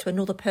donor into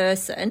another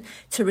person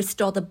to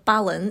restore the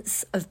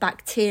balance of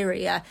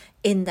bacteria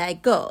in their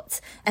gut.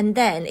 And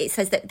then it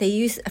says that they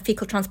use a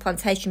fecal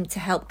transplantation to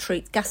help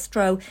treat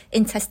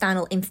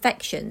gastrointestinal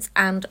infections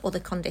and other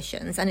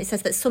conditions. And it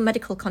says that some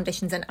medical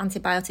conditions and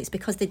antibiotics,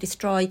 because they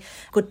destroy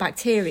good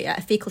bacteria,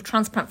 a fecal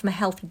transplant from a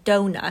healthy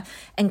donor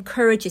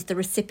encourages the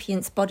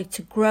recipient's body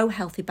to grow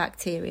healthy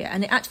bacteria.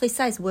 And it actually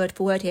says, word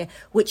for word here,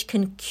 which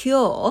can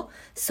cure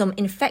some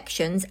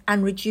infections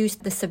and reduce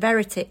the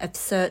severity of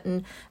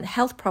certain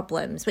health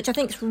problems, which I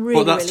think is really,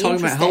 But that's really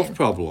talking about health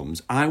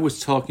problems. I was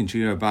talking to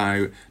you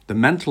about the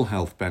mental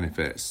health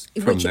benefits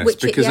from this,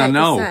 because I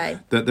know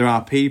that there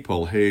are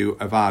people who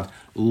have had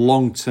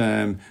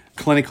long-term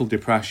clinical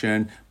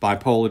depression,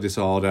 bipolar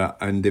disorder,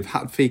 and they've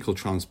had fecal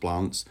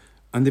transplants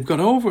and they've got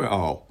over it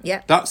all.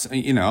 Yeah. That's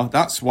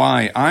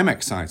why I'm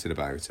excited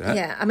about it.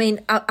 Yeah, I mean,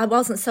 I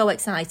wasn't so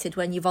excited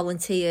when you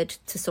volunteered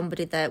to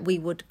somebody that we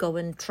would go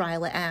and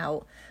trial it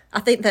out. I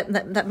think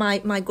that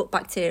my gut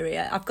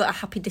bacteria, I've got a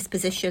happy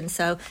disposition,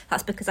 so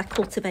that's because I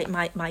cultivate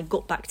my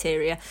gut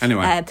bacteria.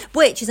 Anyway.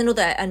 Which is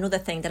another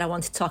thing that I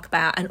want to talk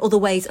about, and other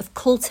ways of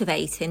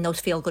cultivating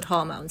those feel-good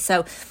hormones.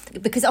 So,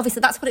 because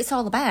obviously that's what it's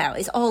all about.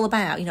 It's all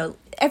about,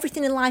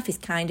 everything in life is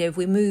kind of,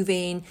 we're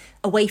moving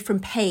away from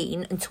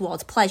pain and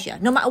towards pleasure,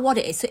 no matter what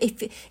it is. So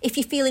if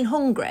you're feeling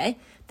hungry,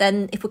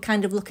 then if we're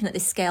kind of looking at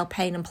this scale,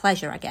 pain and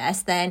pleasure, I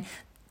guess, then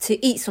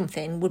to eat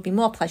something would be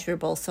more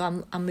pleasurable,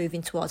 so I'm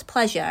moving towards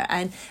pleasure.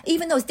 And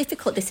even those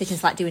difficult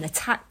decisions like doing a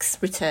tax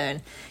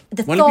return.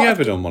 When have you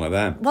ever done one of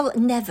them? Well,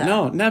 never.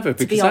 No, never,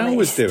 because I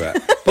always do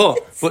it.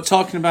 But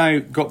talking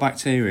about gut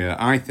bacteria,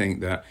 I think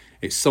that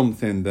it's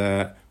something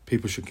that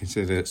people should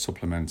consider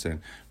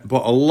supplementing.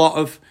 But a lot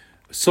of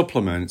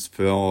supplements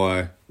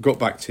for gut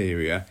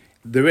bacteria,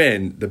 they're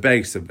in the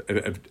base of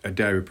a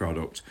dairy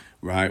product,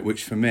 right,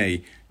 which for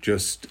me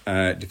just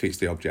defeats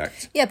the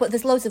object. Yeah, but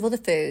there's loads of other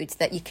foods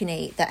that you can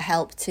eat that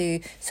help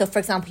to... So, for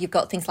example, you've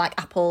got things like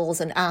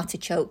apples and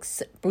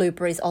artichokes,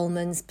 blueberries,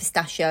 almonds,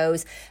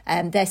 pistachios.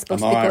 They're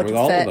supposed to be good with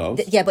all of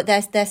those? Yeah, but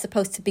they're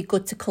supposed to be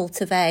good to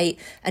cultivate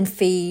and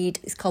feed.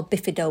 It's called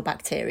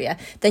bifidobacteria.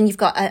 Then you've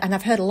got... and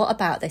I've heard a lot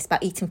about this,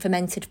 about eating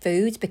fermented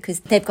foods,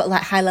 because they've got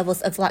like high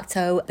levels of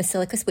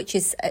lactobacillus, which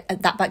is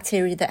that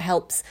bacteria that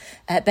helps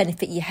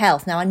benefit your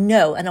health. Now, I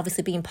know, and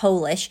obviously being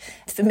Polish,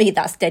 for me,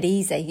 that's dead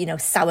easy.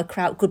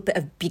 Sauerkraut, good bit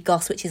of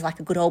bigos, which is like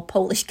a good old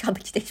Polish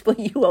cabbage dish, but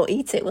you won't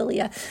eat it, will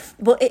you?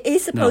 But it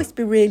is supposed to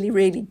be really,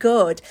 really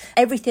good.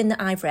 Everything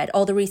that I've read,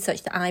 all the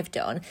research that I've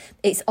done,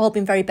 it's all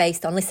been very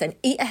based on, listen,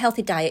 eat a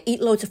healthy diet,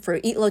 eat loads of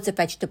fruit, eat loads of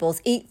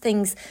vegetables, eat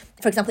things,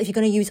 for example, if you're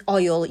going to use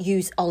oil,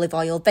 use olive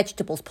oil,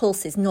 vegetables,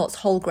 pulses, nuts,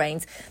 whole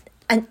grains,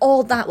 and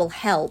all that will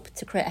help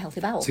to create a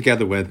healthy bowel.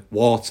 Together with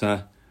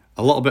water,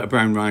 a little bit of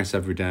brown rice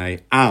every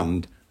day,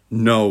 and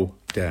no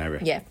dairy.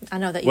 Yeah, I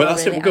know that you're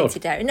really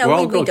anti-dairy.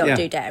 No, we don't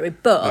do dairy.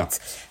 But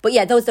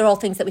yeah, those are all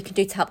things that we can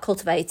do to help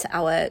cultivate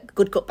our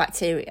good gut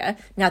bacteria,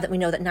 now that we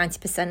know that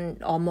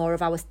 90% or more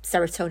of our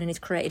serotonin is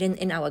created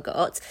in our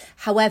gut.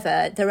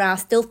 However, there are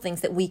still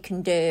things that we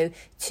can do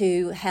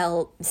to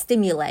help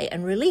stimulate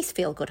and release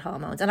feel-good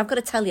hormones. And I've got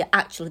to tell you,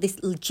 actually, this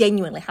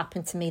genuinely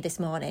happened to me this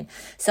morning.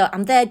 So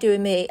I'm there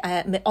doing my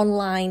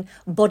online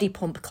body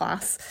pump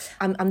class.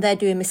 I'm there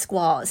doing my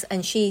squats,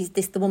 and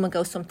the woman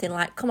goes something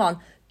like, "Come on,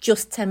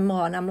 just 10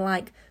 more." And I'm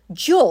like,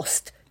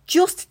 just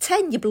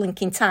 10, you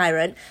blinking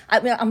tyrant. I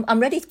mean, I'm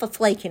ready for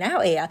flaking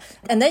out here.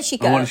 And then she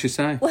goes... And what does she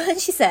say? Well, then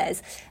she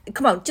says,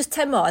 "Come on, just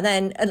 10 more." And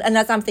then, and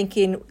as I'm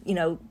thinking,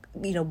 you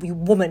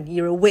woman,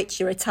 you're a witch,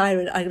 you're a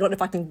tyrant, I don't know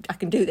if I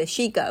can do this.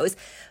 She goes,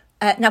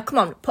 "Now, come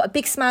on, put a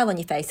big smile on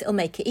your face. It'll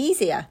make it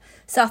easier."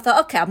 So I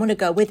thought, okay, I'm going to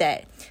go with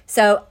it.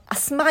 So I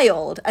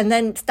smiled and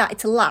then started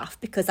to laugh,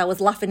 because I was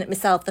laughing at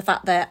myself, the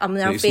fact that I'm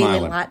now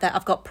feeling like that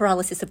I've got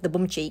paralysis of the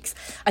bum cheeks,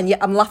 and yet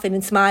I'm laughing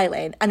and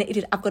smiling. And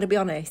I've got to be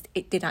honest,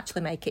 it did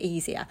actually make it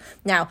easier.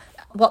 Now,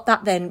 what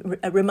that then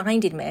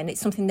reminded me, and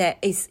it's something that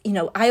is,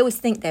 I always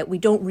think that we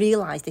don't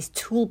realise this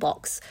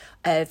toolbox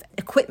of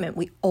equipment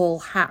we all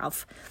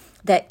have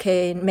that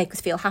can make us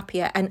feel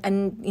happier.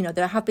 And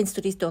there have been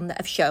studies done that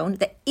have shown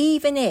that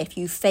even if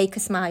you fake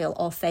a smile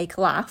or fake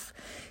a laugh,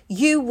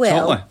 you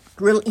will,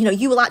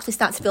 you will actually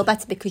start to feel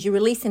better, because you're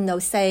releasing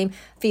those same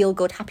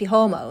feel-good, happy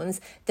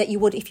hormones that you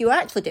would if you were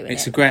actually doing it.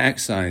 It's a great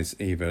exercise,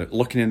 Eva,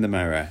 looking in the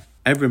mirror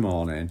every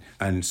morning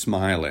and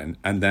smiling,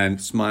 and then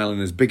smiling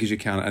as big as you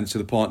can, and to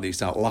the point that you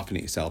start laughing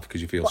at yourself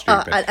because you feel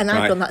stupid. And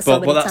I've done that so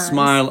many times. But that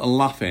smile and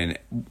laughing,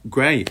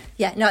 great.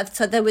 Yeah, no,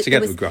 so there was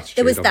gratitude,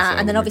 there was that,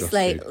 and then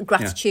obviously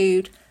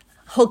gratitude.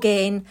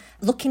 Hugging,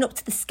 looking up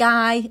to the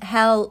sky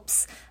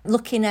helps,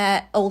 looking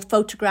at old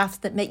photographs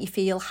that make you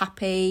feel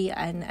happy,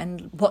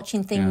 and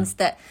watching things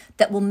that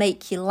will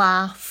make you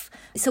laugh.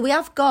 So we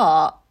have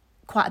got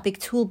quite a big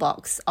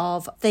toolbox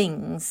of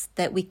things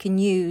that we can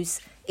use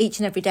each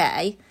and every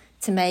day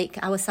to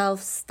make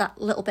ourselves that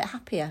little bit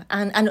happier.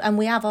 And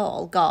we have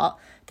all got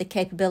the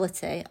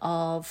capability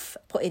of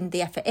putting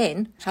the effort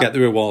in. To get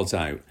the rewards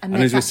out. And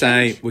as we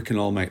say, we can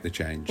all make the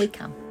change. We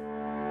can.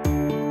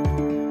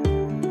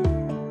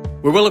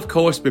 We will, of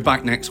course, be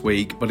back next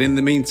week, but in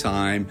the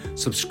meantime,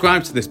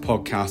 subscribe to this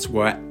podcast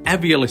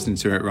wherever you're listening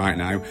to it right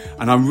now,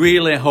 and I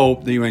really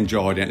hope that you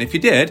enjoyed it. And if you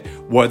did,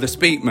 we're the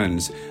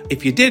Speakmans.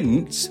 If you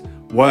didn't,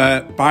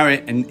 we're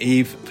Barry and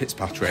Eve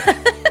Fitzpatrick.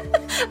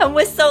 And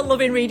we're so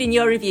loving reading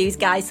your reviews,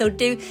 guys. So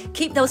do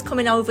keep those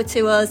coming over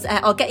to us,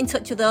 or get in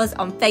touch with us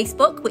on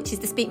Facebook, which is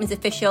The Speakmans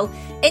Official,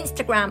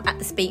 Instagram at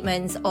The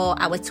Speakmans,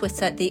 or our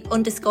Twitter,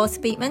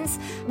 _Speakmans.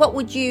 What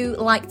would you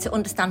like to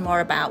understand more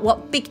about?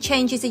 What big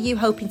changes are you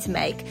hoping to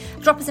make?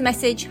 Drop us a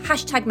message,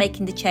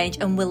 #MakingTheChange,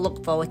 and we'll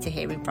look forward to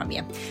hearing from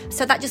you.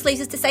 So that just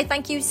leaves us to say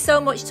thank you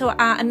so much to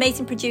our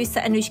amazing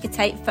producer, Anushka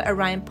Tate, for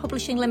Orion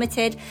Publishing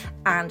Limited,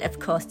 and of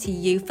course to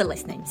you for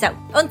listening. So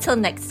until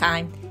next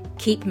time,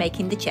 keep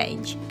making the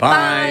change.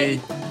 Bye.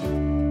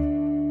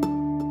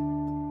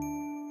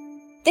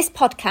 This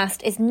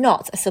podcast is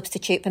not a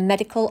substitute for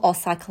medical or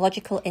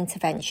psychological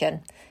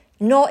intervention,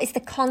 nor is the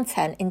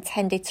content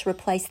intended to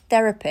replace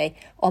therapy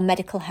or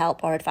medical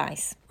help or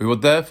advice. We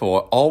would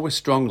therefore always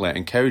strongly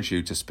encourage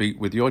you to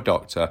speak with your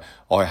doctor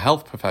or a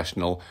health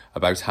professional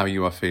about how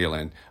you are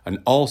feeling, and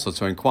also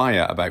to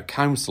inquire about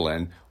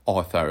counselling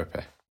or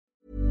therapy.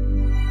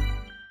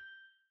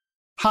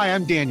 Hi,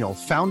 I'm Daniel,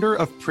 founder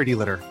of Pretty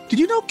Litter. Did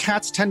you know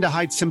cats tend to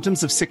hide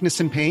symptoms of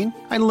sickness and pain?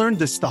 I learned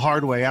this the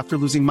hard way after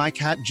losing my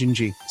cat,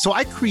 Gingy. So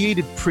I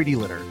created Pretty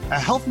Litter, a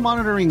health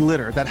monitoring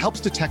litter that helps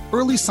detect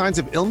early signs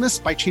of illness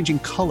by changing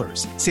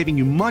colors, saving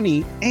you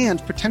money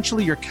and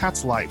potentially your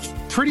cat's life.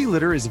 Pretty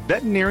Litter is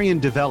veterinarian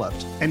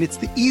developed, and it's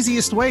the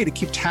easiest way to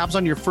keep tabs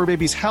on your fur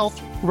baby's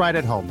health right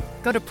at home.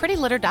 Go to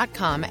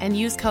prettylitter.com and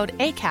use code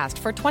ACAST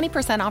for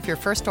 20% off your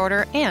first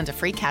order and a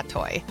free cat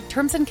toy.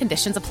 Terms and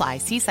conditions apply.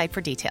 See site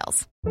for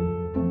details.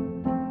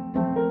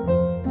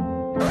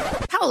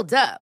 Hold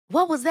up.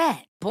 What was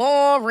that?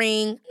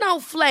 Boring.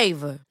 No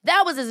flavor.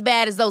 That was as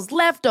bad as those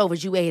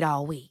leftovers you ate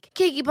all week.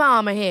 Keke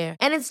Palmer here,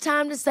 and it's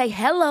time to say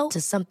hello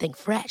to something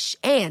fresh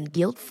and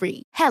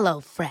guilt-free.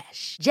 Hello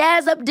Fresh.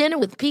 Jazz up dinner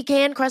with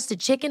pecan-crusted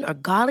chicken or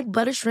garlic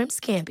butter shrimp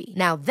scampi.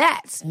 Now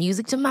that's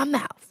music to my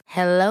mouth.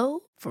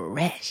 Hello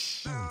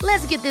Fresh.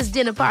 Let's get this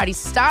dinner party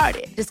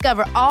started.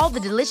 Discover all the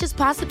delicious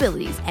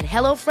possibilities at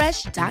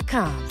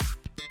HelloFresh.com.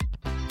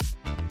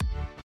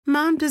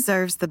 Mom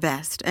deserves the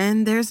best,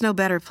 and there's no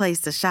better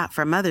place to shop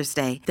for Mother's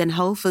Day than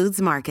Whole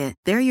Foods Market.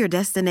 They're your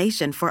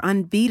destination for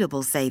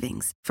unbeatable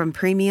savings, from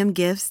premium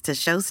gifts to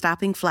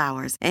show-stopping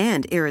flowers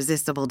and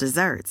irresistible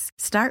desserts.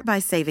 Start by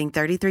saving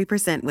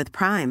 33% with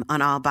Prime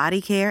on all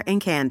body care and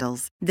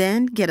candles.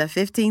 Then get a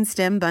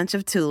 15-stem bunch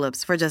of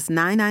tulips for just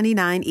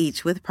 $9.99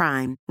 each with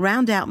Prime.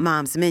 Round out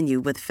Mom's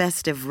menu with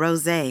festive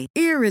rosé,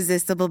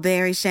 irresistible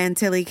berry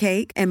chantilly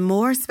cake, and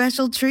more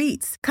special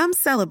treats. Come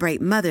celebrate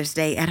Mother's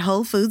Day at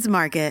Whole Foods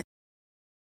Market.